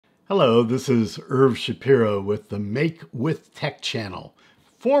Hello, this is Irv Shapiro with the Make with Tech channel,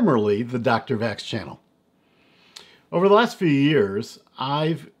 formerly the Dr. Vax channel. Over the last few years,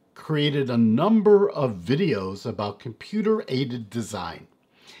 I've created a number of videos about computer-aided design.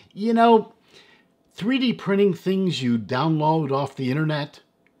 You know, 3D printing things you download off the internet,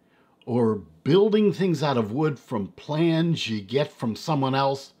 or building things out of wood from plans you get from someone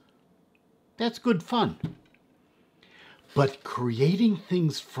else, that's good fun. But creating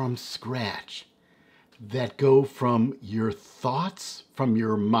things from scratch that go from your thoughts, from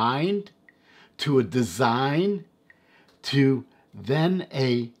your mind, to a design, to then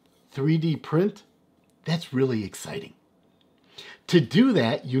a 3D print, that's really exciting. To do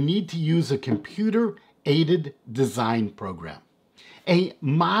that, you need to use a computer-aided design program, a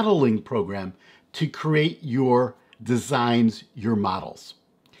modeling program to create your designs, your models.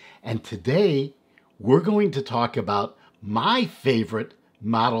 And today, we're going to talk about my favorite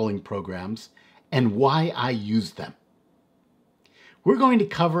modeling programs and why I use them. We're going to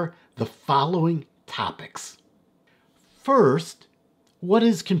cover the following topics. First, what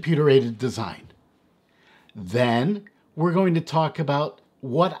is computer-aided design? Then, we're going to talk about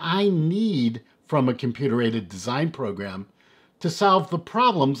what I need from a computer-aided design program to solve the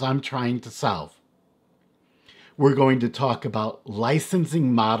problems I'm trying to solve. We're going to talk about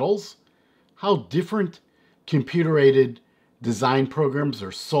licensing models, how different computer-aided design programs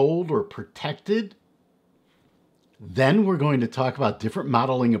are sold or protected. Then we're going to talk about different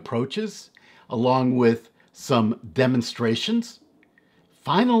modeling approaches, along with some demonstrations.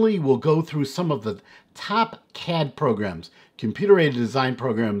 Finally, we'll go through some of the top CAD programs, computer-aided design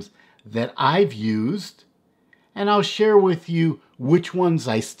programs that I've used, and I'll share with you which ones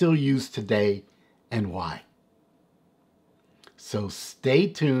I still use today and why. So stay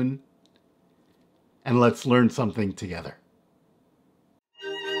tuned, and let's learn something together.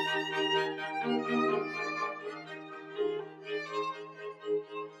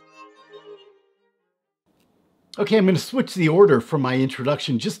 Okay, I'm going to switch the order for my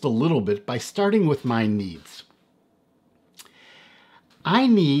introduction just a little bit by starting with my needs. I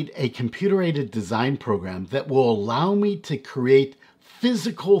need a computer-aided design program that will allow me to create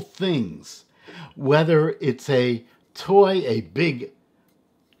physical things, whether it's a toy, a big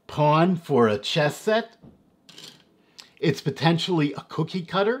pawn for a chess set. It's potentially a cookie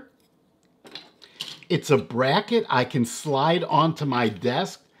cutter. It's a bracket I can slide onto my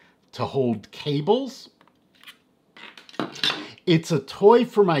desk to hold cables. It's a toy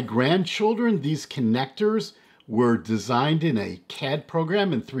for my grandchildren. These connectors were designed in a CAD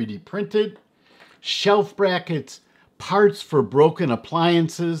program and 3D printed. Shelf brackets, parts for broken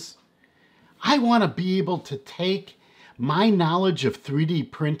appliances. I want to be able to take my knowledge of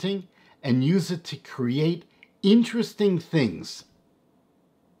 3D printing and use it to create interesting things.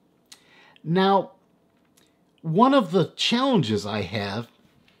 Now, one of the challenges I have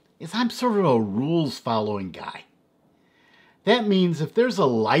is I'm sort of a rules-following guy. That means if there's a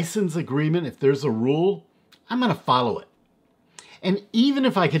license agreement, if there's a rule, I'm going to follow it. And even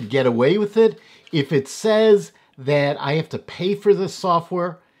if I could get away with it, if it says that I have to pay for this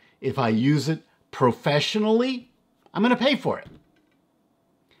software, if I use it professionally, I'm going to pay for it.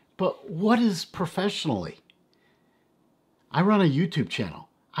 But what is professionally? I run a YouTube channel.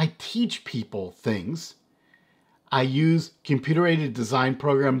 I teach people things. I use computer-aided design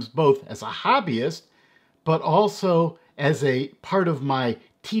programs both as a hobbyist, but also as a part of my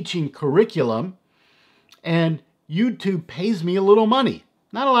teaching curriculum. And YouTube pays me a little money.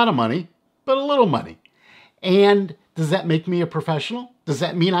 Not a lot of money, but a little money. And does that make me a professional? Does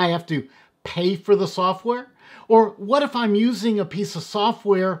that mean I have to pay for the software? Or what if I'm using a piece of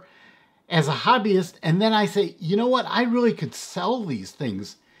software as a hobbyist and then I say, you know what, I really could sell these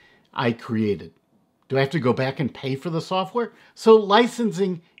things I created. Do I have to go back and pay for the software? So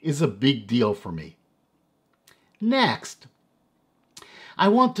licensing is a big deal for me. Next, I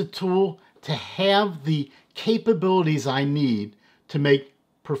want the tool to have the capabilities I need to make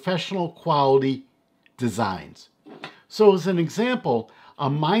professional quality designs. So as an example, a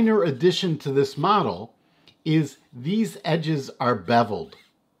minor addition to this model is these edges are beveled.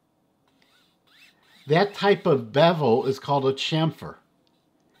 That type of bevel is called a chamfer.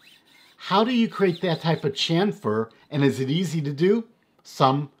 How do you create that type of chamfer, and is it easy to do?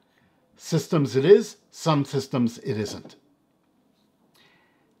 Some systems it is, some systems it isn't.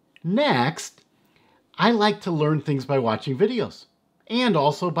 Next, I like to learn things by watching videos and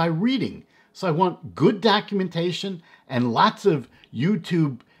also by reading. So I want good documentation and lots of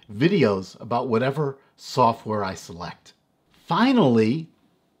YouTube videos about whatever software I select. Finally,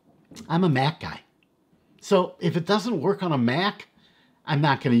 I'm a Mac guy. So if it doesn't work on a Mac, I'm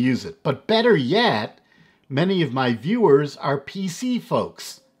not going to use it. But better yet, many of my viewers are PC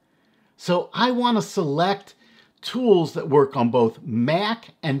folks. So I want to select tools that work on both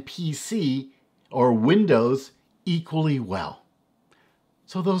Mac and PC or Windows equally well.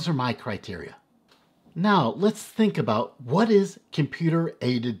 So those are my criteria. Now let's think about what is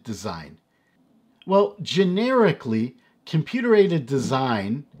computer-aided design. Well, generically, computer-aided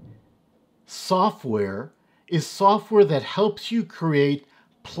design software is software that helps you create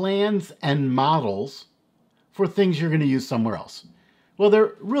plans and models for things you're going to use somewhere else. Well, there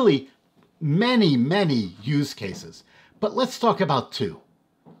are really many use cases, but let's talk about two.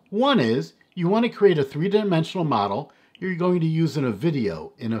 One is you want to create a three-dimensional model you're going to use in a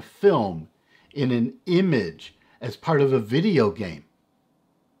video, in a film, in an image, as part of a video game.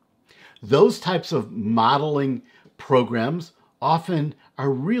 Those types of modeling programs often are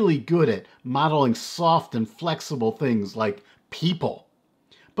really good at modeling soft and flexible things like people,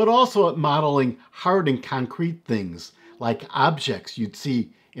 but also at modeling hard and concrete things like objects you'd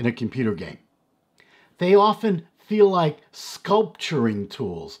see in a computer game. They often feel like sculpturing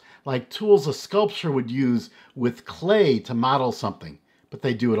tools, like tools a sculptor would use with clay to model something, but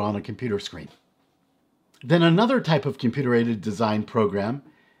they do it on a computer screen. Then another type of computer-aided design program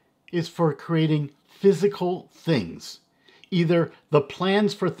is for creating physical things, either the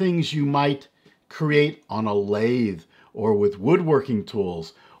plans for things you might create on a lathe or with woodworking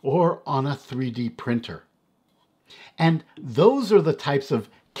tools or on a 3D printer. And those are the types of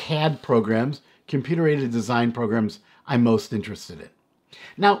CAD programs, computer-aided design programs, I'm most interested in.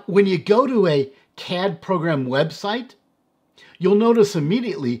 Now, when you go to a CAD program website, you'll notice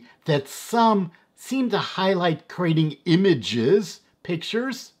immediately that some seem to highlight creating images,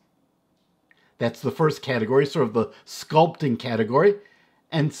 pictures. That's the first category, sort of the sculpting category.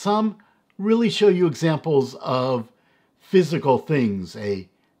 And some really show you examples of physical things, a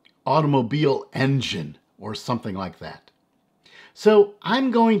automobile engine or something like that. So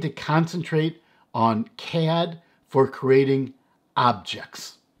I'm going to concentrate on CAD for creating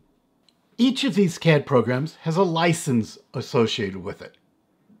objects. Each of these CAD programs has a license associated with it.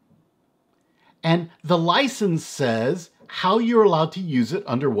 And the license says how you're allowed to use it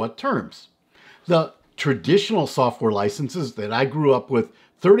under what terms. The traditional software licenses that I grew up with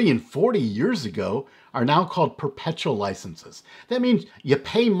 30 and 40 years ago are now called perpetual licenses. That means you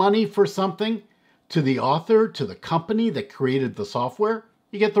pay money for something to the author, to the company that created the software,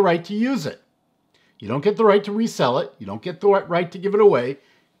 you get the right to use it. You don't get the right to resell it. You don't get the right to give it away.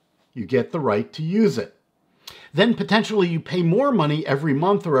 You get the right to use it. Then potentially you pay more money every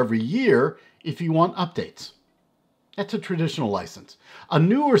month or every year if you want updates. That's a traditional license. A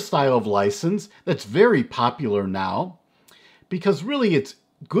newer style of license that's very popular now, because really it's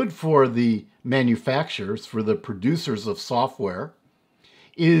good for the manufacturers, for the producers of software,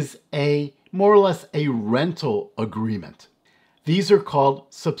 is a more or less a rental agreement. These are called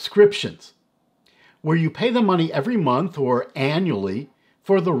subscriptions, where you pay the money every month or annually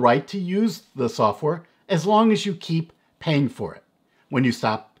for the right to use the software as long as you keep paying for it. When you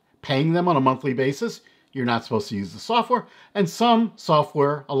stop paying them on a monthly basis, you're not supposed to use the software, and some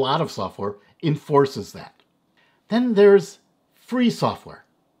software, a lot of software, enforces that. Then there's free software.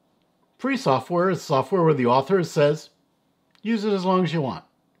 Free software is software where the author says, use it as long as you want.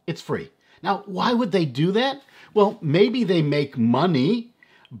 It's free. Now, why would they do that? Well, maybe they make money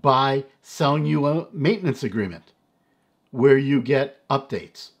by selling you a maintenance agreement where you get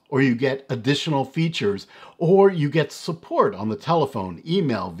updates or you get additional features or you get support on the telephone,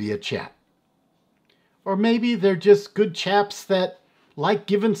 email, via chat. Or maybe they're just good chaps that like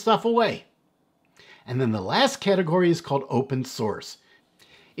giving stuff away. And then the last category is called open source.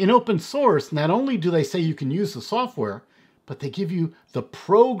 In open source, not only do they say you can use the software, but they give you the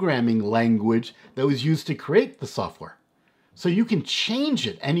programming language that was used to create the software. So you can change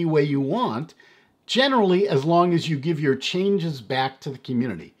it any way you want, generally as long as you give your changes back to the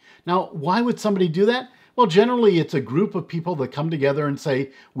community. Now, why would somebody do that? Well, generally it's a group of people that come together and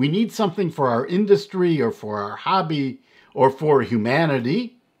say, we need something for our industry or for our hobby or for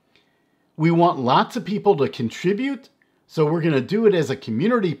humanity. We want lots of people to contribute, so we're going to do it as a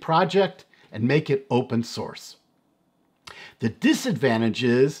community project and make it open source. The disadvantage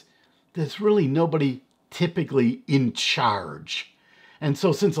is there's really nobody typically in charge. And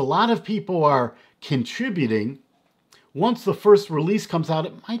so since a lot of people are contributing, once the first release comes out,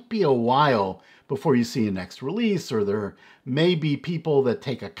 it might be a while before you see a next release, or there may be people that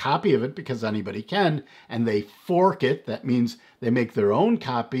take a copy of it because anybody can, and they fork it. That means they make their own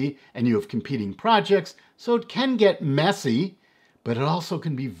copy, and you have competing projects. So it can get messy, but it also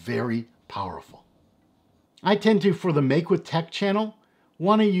can be very powerful. I tend to, for the Make with Tech channel,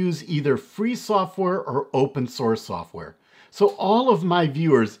 want to use either free software or open source software. So all of my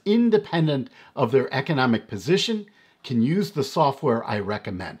viewers, independent of their economic position, can use the software I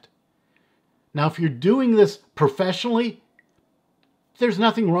recommend. Now, if you're doing this professionally, there's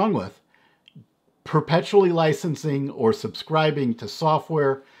nothing wrong with perpetually licensing or subscribing to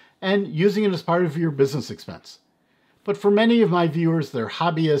software and using it as part of your business expense. But for many of my viewers, they're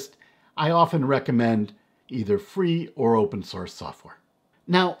hobbyists, I often recommend either free or open source software.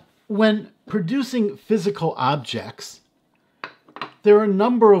 Now, when producing physical objects, there are a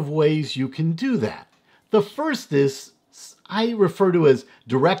number of ways you can do that. The first is, I refer to as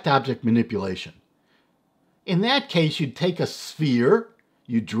direct object manipulation. In that case, you'd take a sphere,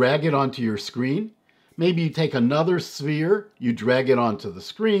 you drag it onto your screen. Maybe you take another sphere, you drag it onto the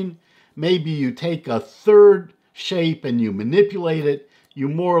screen. Maybe you take a third shape and you manipulate it. You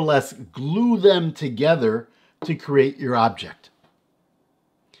more or less glue them together to create your object.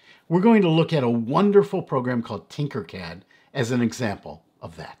 We're going to look at a wonderful program called TinkerCAD as an example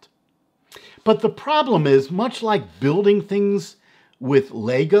of that. But the problem is, much like building things with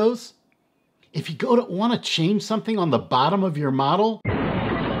Legos, if you want to change something on the bottom of your model,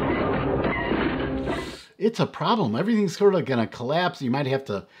 it's a problem. Everything's sort of going to collapse. You might have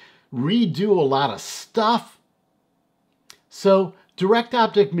to redo a lot of stuff. So direct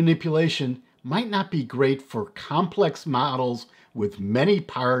object manipulation might not be great for complex models with many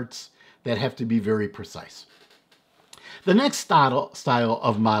parts that have to be very precise. The next style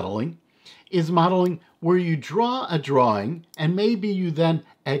of modeling is modeling where you draw a drawing and maybe you then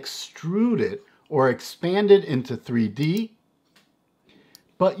extrude it or expand it into 3D,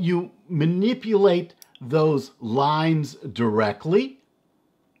 but you manipulate those lines directly.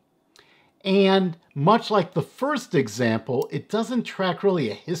 And much like the first example, it doesn't track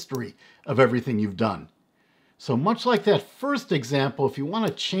really a history of everything you've done. So much like that first example, if you want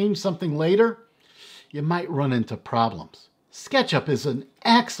to change something later, you might run into problems. SketchUp is an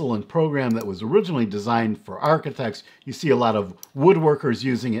excellent program that was originally designed for architects. You see a lot of woodworkers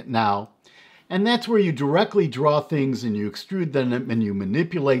using it now. And that's where you directly draw things and you extrude them and you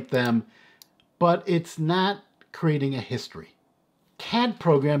manipulate them, but it's not creating a history. CAD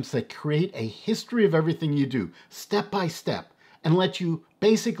programs that create a history of everything you do, step by step, and let you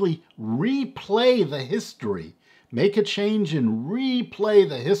basically replay the history, make a change and replay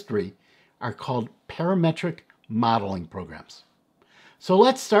the history, are called parametric modeling programs. So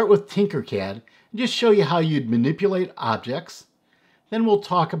let's start with TinkerCAD and just show you how you'd manipulate objects. Then we'll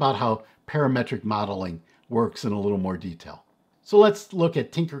talk about how parametric modeling works in a little more detail. So let's look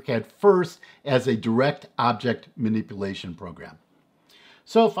at TinkerCAD first as a direct object manipulation program.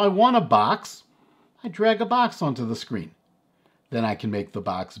 So if I want a box, I drag a box onto the screen. Then I can make the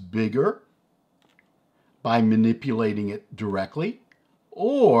box bigger by manipulating it directly,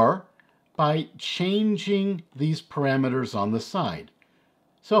 or by changing these parameters on the side.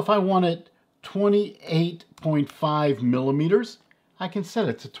 So if I want it 28.5 millimeters, I can set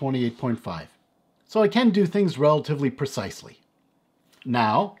it to 28.5. So I can do things relatively precisely.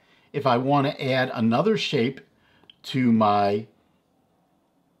 Now, if I want to add another shape to my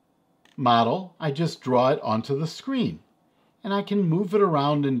model, I just draw it onto the screen. And I can move it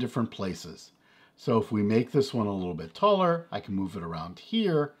around in different places. So if we make this one a little bit taller, I can move it around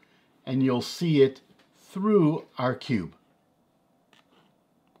here, and you'll see it through our cube.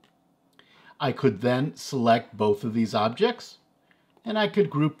 I could then select both of these objects, and I could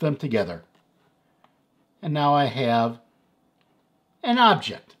group them together. And now I have an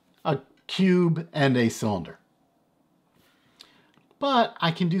object, a cube and a cylinder. But I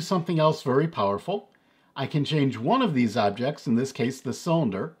can do something else very powerful. I can change one of these objects, in this case the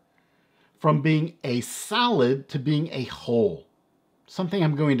cylinder, from being a solid to being a hole. Something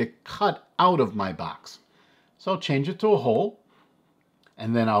I'm going to cut out of my box. So I'll change it to a hole,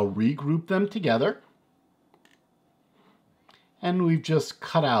 and then I'll regroup them together. And we've just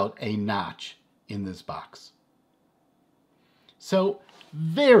cut out a notch in this box. So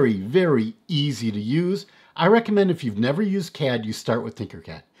very, very easy to use. I recommend if you've never used CAD, you start with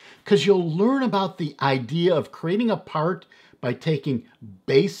TinkerCAD, because you'll learn about the idea of creating a part by taking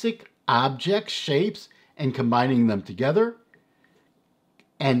basic object shapes and combining them together,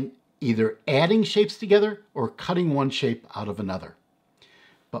 and either adding shapes together or cutting one shape out of another.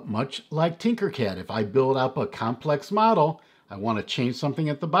 But much like TinkerCAD, if I build up a complex model, I want to change something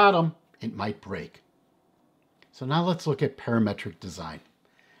at the bottom, it might break. So now let's look at parametric design.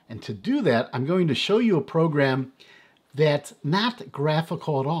 And to do that, I'm going to show you a program that's not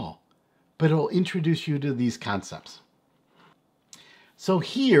graphical at all, but it'll introduce you to these concepts. So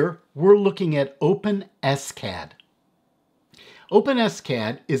here, we're looking at OpenSCAD.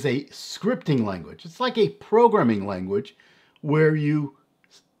 OpenSCAD is a scripting language. It's like a programming language where you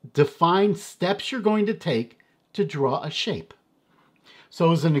define steps you're going to take to draw a shape.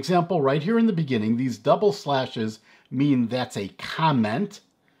 So as an example, right here in the beginning, these double slashes mean that's a comment.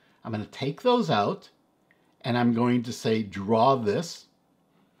 I'm going to take those out, and I'm going to say draw this.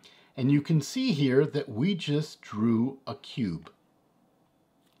 And you can see here that we just drew a cube.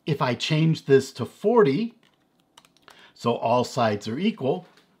 If I change this to 40, so all sides are equal,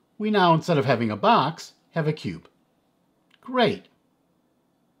 we now, instead of having a box, have a cube. Great.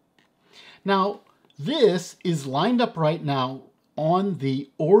 Now, this is lined up right now on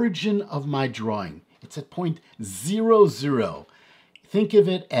the origin of my drawing. It's at point 0, 0. Think of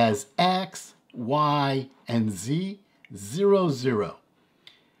it as X, Y, and Z, 0, 0.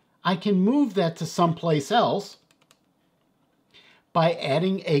 I can move that to someplace else by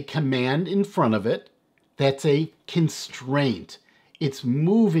adding a command in front of it that's a constraint. It's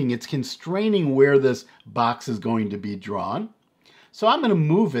moving, it's constraining where this box is going to be drawn. So I'm going to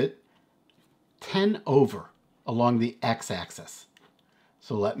move it 10 over along the x-axis.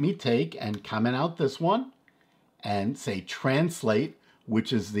 So let me take and comment out this one and say translate,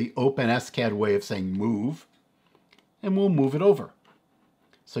 which is the OpenSCAD way of saying move, and we'll move it over.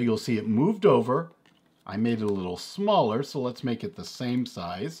 So you'll see it moved over. I made it a little smaller, so let's make it the same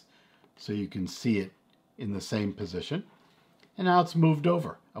size so you can see it in the same position. And now it's moved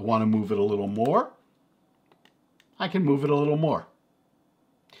over. I want to move it a little more. I can move it a little more.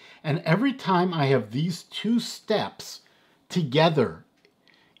 And every time I have these two steps together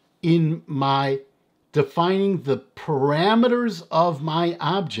in my defining the parameters of my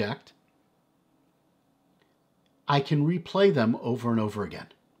object, I can replay them over and over again.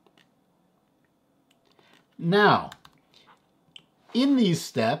 Now, in these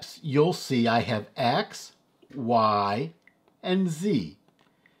steps, you'll see I have X, Y, and Z.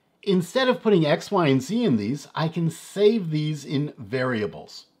 Instead of putting X, Y, and Z in these, I can save these in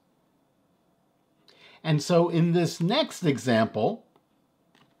variables. And so in this next example,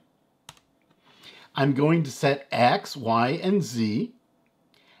 I'm going to set X, Y, and Z.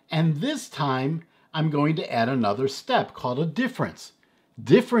 And this time, I'm going to add another step called a difference.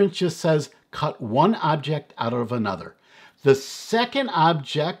 Difference just says cut one object out of another. The second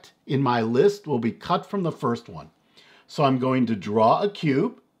object in my list will be cut from the first one. So I'm going to draw a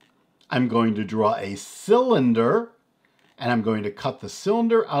cube, I'm going to draw a cylinder, and I'm going to cut the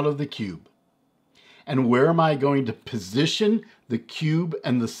cylinder out of the cube. And where am I going to position the cube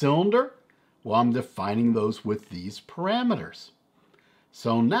and the cylinder? Well, I'm defining those with these parameters.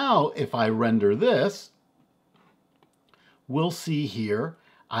 So now if I render this, we'll see here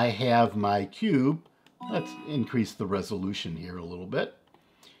I have my cube. Let's increase the resolution here a little bit.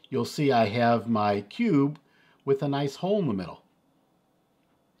 You'll see I have my cube with a nice hole in the middle.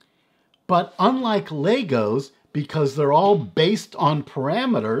 But unlike Legos, because they're all based on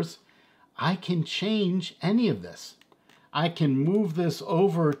parameters, I can change any of this. I can move this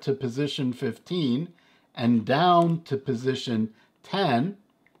over to position 15 and down to position 10,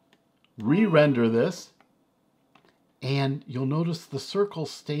 re-render this, and you'll notice the circle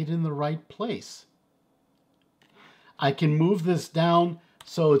stayed in the right place. I can move this down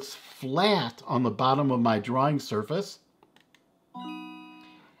so it's flat on the bottom of my drawing surface,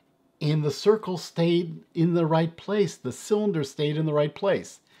 and the circle stayed in the right place. The cylinder stayed in the right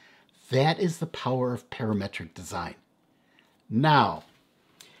place. That is the power of parametric design. Now,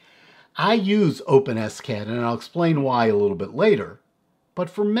 I use OpenSCAD, and I'll explain why a little bit later, but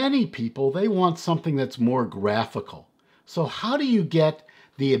for many people, they want something that's more graphical. So how do you get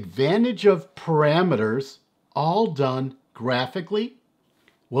the advantage of parameters all done graphically?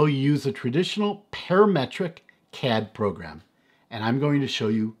 Well, you use a traditional parametric CAD program, and I'm going to show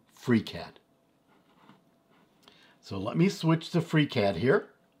you FreeCAD. So let me switch to FreeCAD here,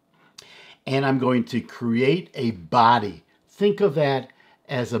 and I'm going to create a body. Think of that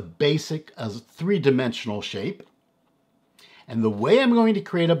as a three-dimensional shape. And the way I'm going to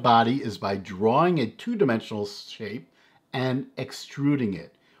create a body is by drawing a two-dimensional shape and extruding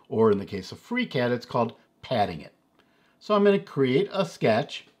it. Or in the case of FreeCAD, it's called padding it. So I'm going to create a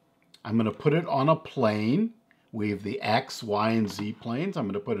sketch. I'm going to put it on a plane. We have the X, Y, and Z planes. I'm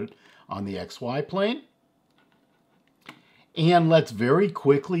going to put it on the XY plane. And let's very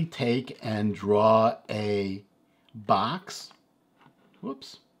quickly take and draw a box.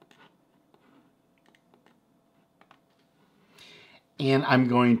 Whoops. And I'm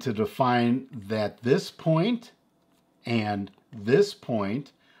going to define that this point and this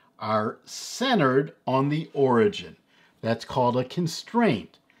point are centered on the origin. That's called a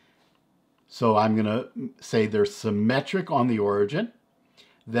constraint. So I'm going to say they're symmetric on the origin.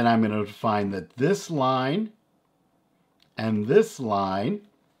 Then I'm going to define that this line and this line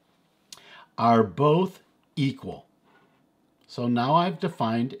are both equal. So now I've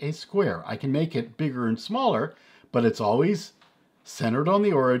defined a square. I can make it bigger and smaller, but it's always centered on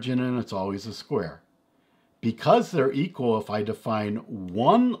the origin and it's always a square. Because they're equal, if I define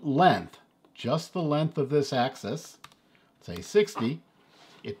one length, just the length of this axis, say 60,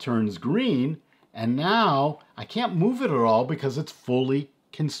 it turns green, and now I can't move it at all because it's fully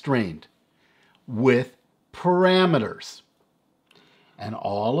constrained with parameters. And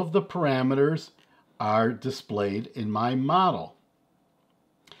all of the parameters are displayed in my model.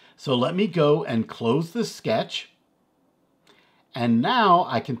 So let me go and close this sketch. And now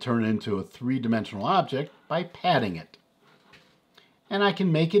I can turn it into a three-dimensional object by padding it. And I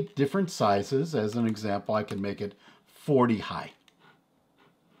can make it different sizes. As an example, I can make it 40 high.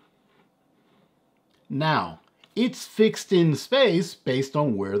 Now, it's fixed in space based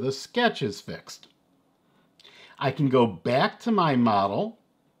on where the sketch is fixed. I can go back to my model,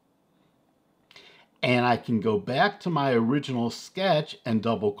 and I can go back to my original sketch and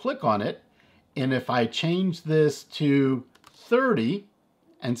double click on it. And if I change this to 30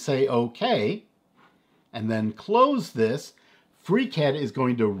 and say OK, and then close this, FreeCAD is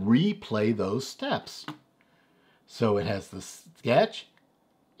going to replay those steps. So it has the sketch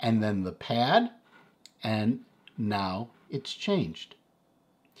and then the pad, and now it's changed.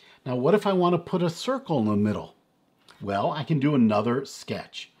 Now what if I want to put a circle in the middle? Well, I can do another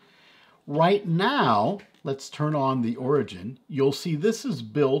sketch. Right now, let's turn on the origin. You'll see this is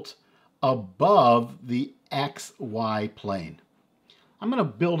built above the XY plane. I'm going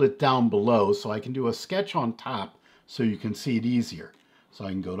to build it down below so I can do a sketch on top so you can see it easier. So I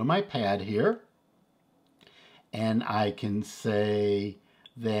can go to my pad here, and I can say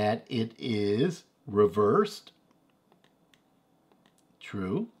that it is reversed,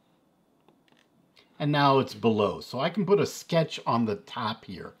 true, and now it's below. So I can put a sketch on the top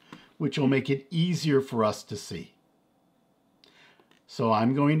here, which will make it easier for us to see. So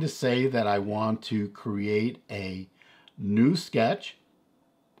I'm going to say that I want to create a new sketch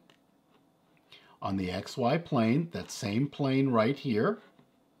on the XY plane, that same plane right here.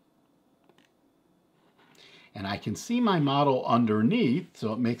 And I can see my model underneath,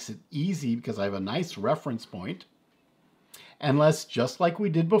 so it makes it easy because I have a nice reference point. And let's, just like we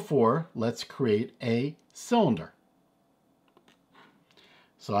did before, let's create a cylinder.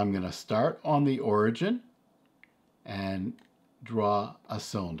 So I'm going to start on the origin and draw a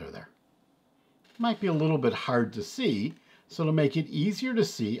cylinder there. Might be a little bit hard to see, so to make it easier to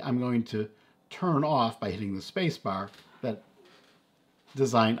see, I'm going to turn off by hitting the space bar that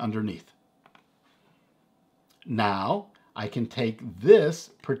design underneath. Now I can take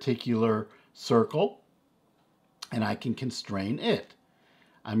this particular circle and I can constrain it.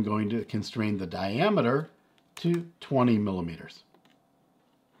 I'm going to constrain the diameter to 20 millimeters.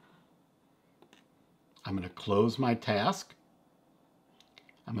 I'm going to close my task.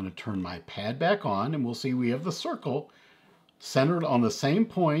 I'm going to turn my pad back on, and we'll see we have the circle centered on the same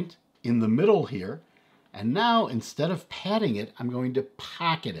point in the middle here. And now, instead of padding it, I'm going to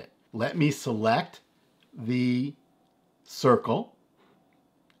pocket it. Let me select the circle,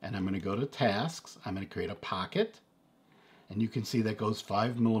 and I'm going to go to tasks. I'm going to create a pocket, and you can see that goes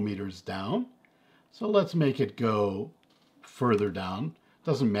 5 millimeters down. So let's make it go further down.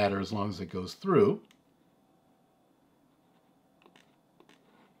 Doesn't matter as long as it goes through.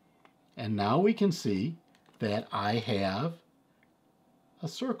 And now we can see that I have a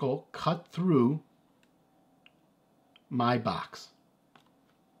circle cut through my box.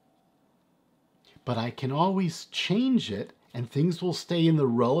 But I can always change it and things will stay in the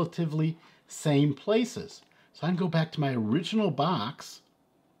relatively same places. So I can go back to my original box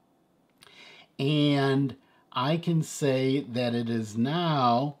and I can say that it is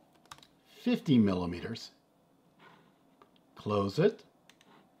now 50 millimeters. Close it,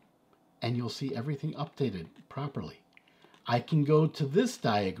 and you'll see everything updated properly. I can go to this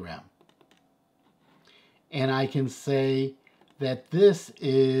diagram and I can say that this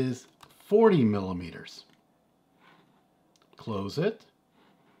is 40 millimeters. Close it,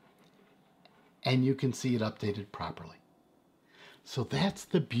 and you can see it updated properly. So that's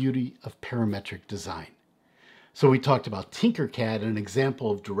the beauty of parametric design. So we talked about TinkerCAD, an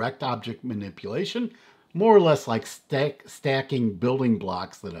example of direct object manipulation, more or less like stacking building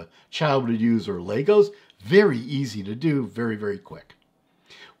blocks that a child would use, or Legos. Very easy to do, very, very quick.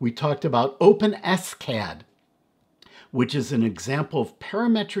 We talked about OpenSCAD, which is an example of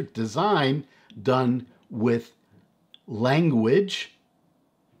parametric design done with language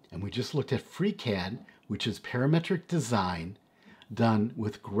And we just looked at FreeCAD, which is parametric design done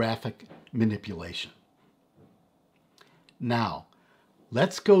with graphic manipulation. Now,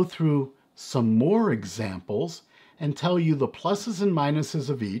 let's go through some more examples and tell you the pluses and minuses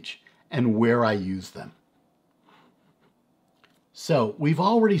of each and where I use them. So, we've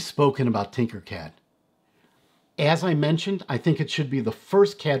already spoken about TinkerCAD. As I mentioned, I think it should be the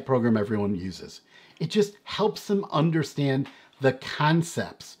first CAD program everyone uses. It just helps them understand the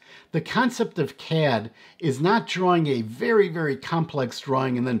concepts. The concept of CAD is not drawing a very, very complex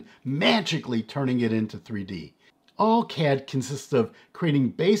drawing and then magically turning it into 3D. All CAD consists of creating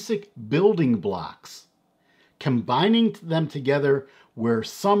basic building blocks, combining them together where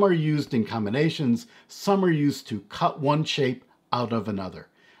some are used in combinations, some are used to cut one shape out of another.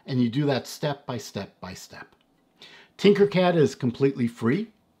 And you do that step by step by step. TinkerCAD is completely free.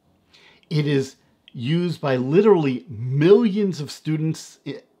 It is used by literally millions of students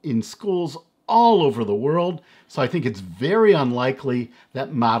in schools all over the world, so I think it's very unlikely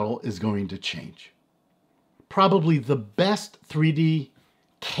that model is going to change. Probably the best 3D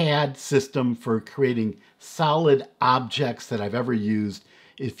CAD system for creating solid objects that I've ever used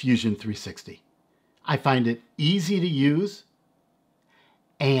is Fusion 360. I find it easy to use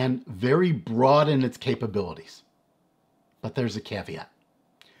and very broad in its capabilities. But there's a caveat.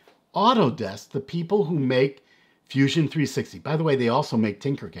 Autodesk, the people who make Fusion 360, by the way, they also make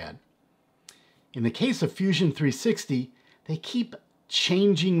TinkerCAD. In the case of Fusion 360, they keep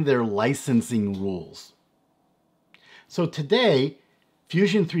changing their licensing rules. So today,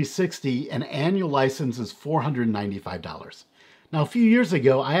 Fusion 360, an annual license is $495. Now, a few years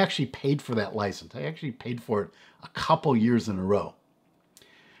ago, I actually paid for that license. I actually paid for it a couple years in a row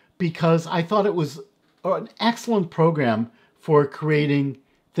because I thought it was an excellent program for creating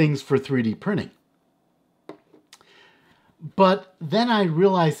things for 3D printing. But then I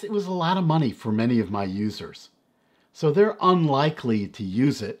realized it was a lot of money for many of my users. So they're unlikely to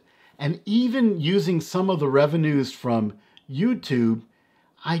use it. And even using some of the revenues from YouTube,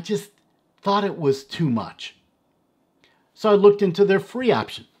 I just thought it was too much. So I looked into their free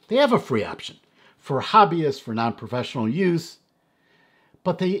option. They have a free option for hobbyists, for non-professional use,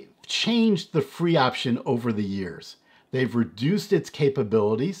 but they changed the free option over the years. They've reduced its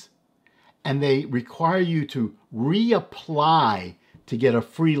capabilities, and they require you to reapply to get a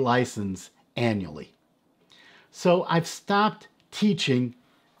free license annually. So I've stopped teaching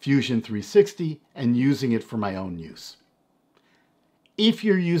Fusion 360 and using it for my own use. If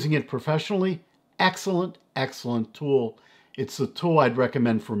you're using it professionally, excellent, excellent tool. It's a tool I'd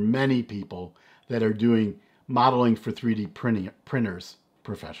recommend for many people that are doing modeling for 3D printers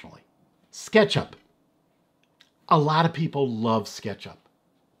professionally. SketchUp. A lot of people love SketchUp.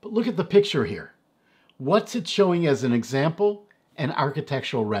 But look at the picture here. What's it showing as an example? An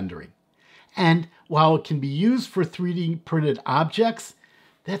architectural rendering. And while it can be used for 3D printed objects,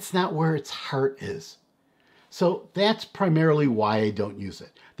 that's not where its heart is. So that's primarily why I don't use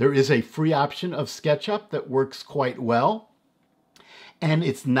it. There is a free option of SketchUp that works quite well. And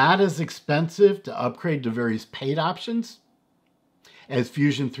it's not as expensive to upgrade to various paid options as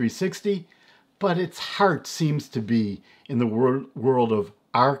Fusion 360, but its heart seems to be in the world of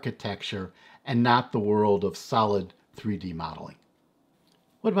architecture and not the world of solid 3D modeling.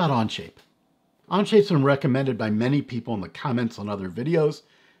 What about Onshape? Onshape's been recommended by many people in the comments on other videos.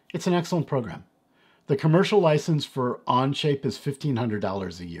 It's an excellent program. The commercial license for Onshape is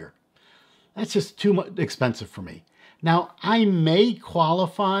 $1,500 a year. That's just too much expensive for me. Now, I may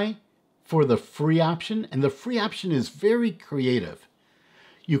qualify for the free option, and the free option is very creative.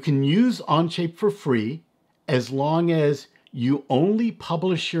 You can use Onshape for free as long as you only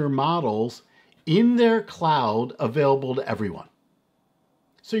publish your models in their cloud available to everyone.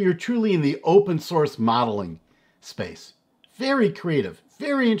 So you're truly in the open source modeling space. Very creative,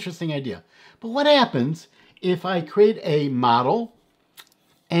 very interesting idea. But what happens if I create a model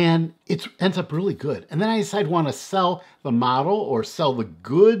and it ends up really good, and then I decide I want to sell the model or sell the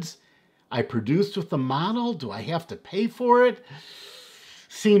goods I produced with the model? Do I have to pay for it?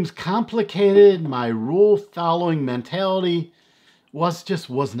 Seems complicated. My rule-following mentality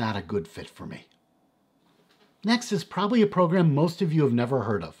was not a good fit for me. Next is probably a program most of you have never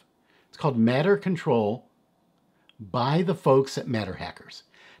heard of. It's called Matter Control by the folks at Matter Hackers.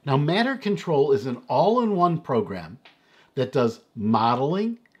 Now, Matter Control is an all-in-one program that does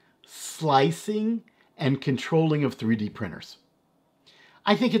modeling, slicing, and controlling of 3D printers.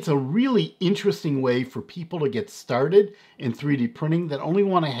 I think it's a really interesting way for people to get started in 3D printing that only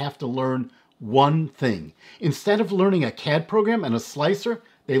want to have to learn one thing. Instead of learning a CAD program and a slicer,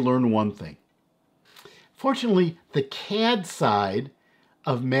 they learn one thing. Fortunately, the CAD side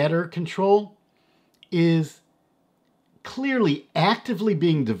of matter control is clearly actively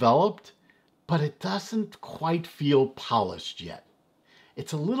being developed, but it doesn't quite feel polished yet.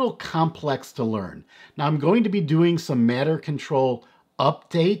 It's a little complex to learn. Now I'm going to be doing some matter control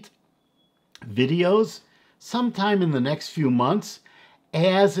update videos sometime in the next few months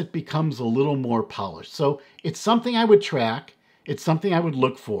as it becomes a little more polished. So it's something I would track. It's something I would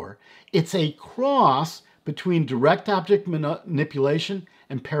look for. It's a cross between direct object manipulation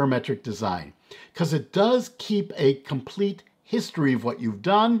and parametric design, because it does keep a complete history of what you've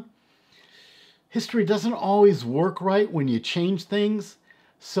done. History doesn't always work right when you change things,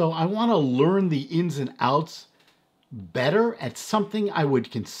 so I want to learn the ins and outs better at something I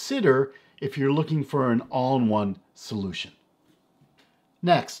would consider if you're looking for an all-in-one solution.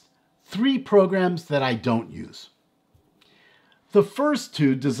 Next, 3 programs that I don't use. The first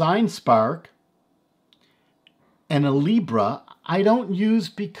 2, Design Spark and Libra, I don't use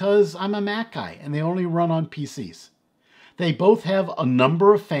because I'm a Mac guy and they only run on PCs. They both have a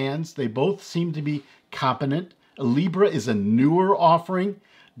number of fans. They both seem to be competent. Libra is a newer offering.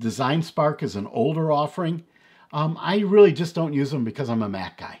 Design Spark is an older offering. I really just don't use them because I'm a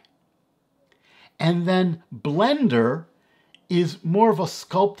Mac guy. And then Blender is more of a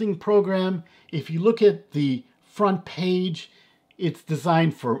sculpting program. If you look at the front page, it's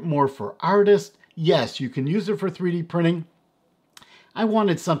designed more for artists. Yes, you can use it for 3D printing. I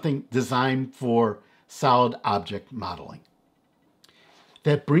wanted something designed for solid object modeling.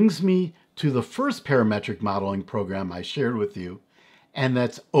 That brings me to the first parametric modeling program I shared with you, and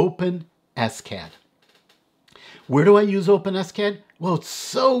that's OpenSCAD. Where do I use OpenSCAD? Well, it's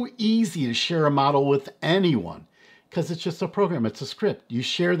so easy to share a model with anyone because it's just a program, it's a script. You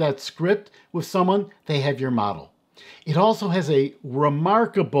share that script with someone, they have your model. It also has a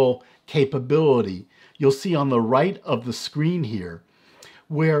remarkable capability you'll see on the right of the screen here,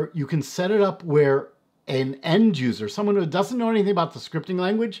 where you can set it up where an end user, someone who doesn't know anything about the scripting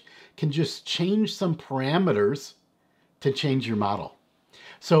language, can just change some parameters to change your model.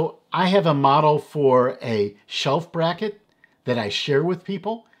 So I have a model for a shelf bracket that I share with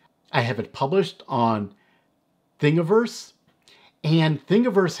people. I have it published on Thingiverse, and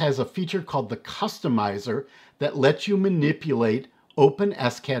Thingiverse has a feature called the Customizer that lets you manipulate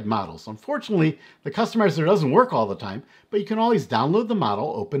OpenSCAD models. Unfortunately, the Customizer doesn't work all the time, but you can always download the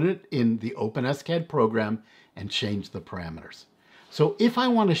model, open it in the OpenSCAD program, and change the parameters. So if I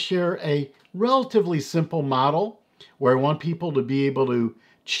want to share a relatively simple model where I want people to be able to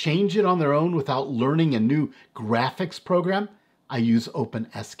change it on their own without learning a new graphics program, I use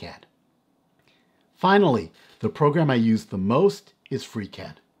OpenSCAD. Finally, the program I use the most is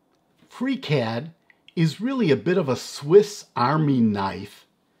FreeCAD. FreeCAD is really a bit of a Swiss Army knife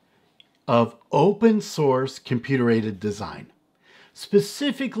of open source computer-aided design,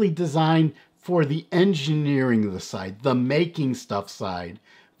 specifically designed for the engineering side, the making stuff side,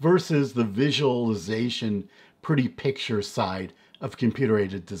 versus the visualization, pretty picture side of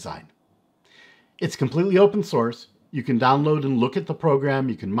computer-aided design. It's completely open source. You can download and look at the program,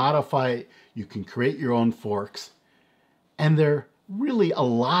 you can modify it, you can create your own forks, and there are really a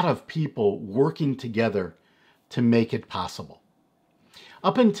lot of people working together to make it possible.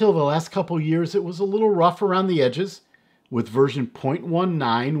 Up until the last couple years, it was a little rough around the edges. With version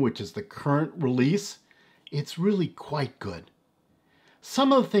 0.19, which is the current release, it's really quite good.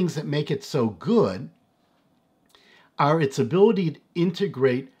 Some of the things that make it so good are its ability to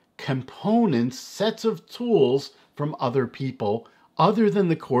integrate components, sets of tools from other people other than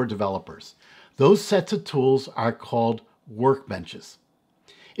the core developers. Those sets of tools are called workbenches.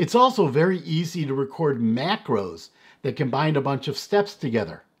 It's also very easy to record macros that combine a bunch of steps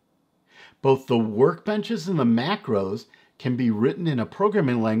together. Both the workbenches and the macros can be written in a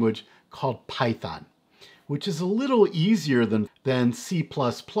programming language called Python, which is a little easier than C++,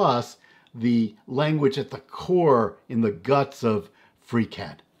 the language at the core in the guts of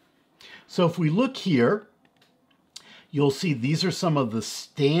FreeCAD. So if we look here, you'll see these are some of the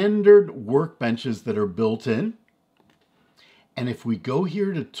standard workbenches that are built in. And if we go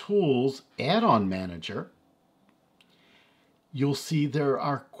here to Tools, Add-on Manager, you'll see there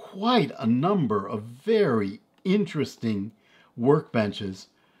are quite a number of very interesting workbenches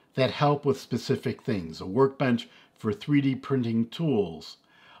that help with specific things. A workbench for 3D printing tools,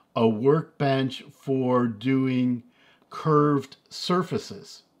 a workbench for doing curved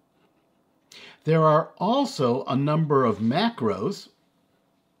surfaces. There are also a number of macros,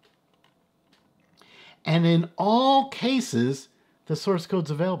 and in all cases, the source code's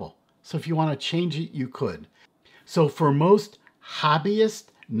available. So if you want to change it, you could. So for most hobbyist,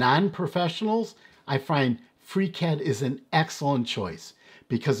 non-professionals, I find FreeCAD is an excellent choice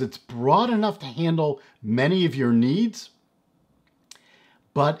because it's broad enough to handle many of your needs,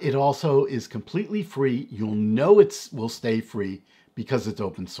 but it also is completely free. You'll know it will stay free because it's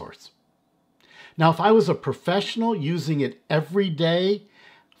open source. Now, if I was a professional using it every day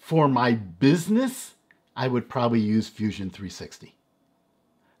for my business, I would probably use Fusion 360.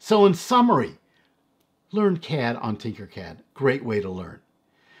 So in summary, learn CAD on TinkerCAD. Great way to learn.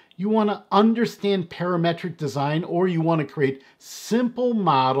 You want to understand parametric design, or you want to create simple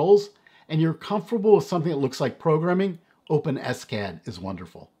models and you're comfortable with something that looks like programming, OpenSCAD is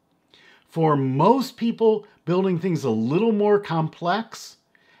wonderful. For most people, building things a little more complex,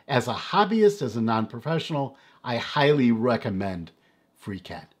 as a hobbyist, as a non-professional, I highly recommend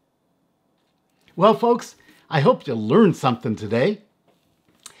FreeCAD. Well, folks, I hope you learned something today.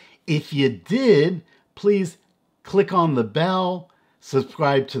 If you did, please click on the bell,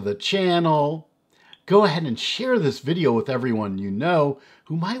 subscribe to the channel, go ahead and share this video with everyone you know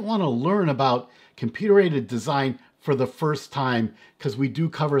who might want to learn about computer-aided design for the first time, because we do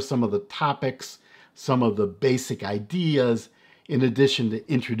cover some of the topics, some of the basic ideas, in addition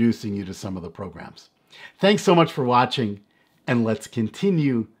to introducing you to some of the programs. Thanks so much for watching, and let's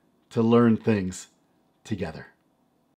continue to learn things together.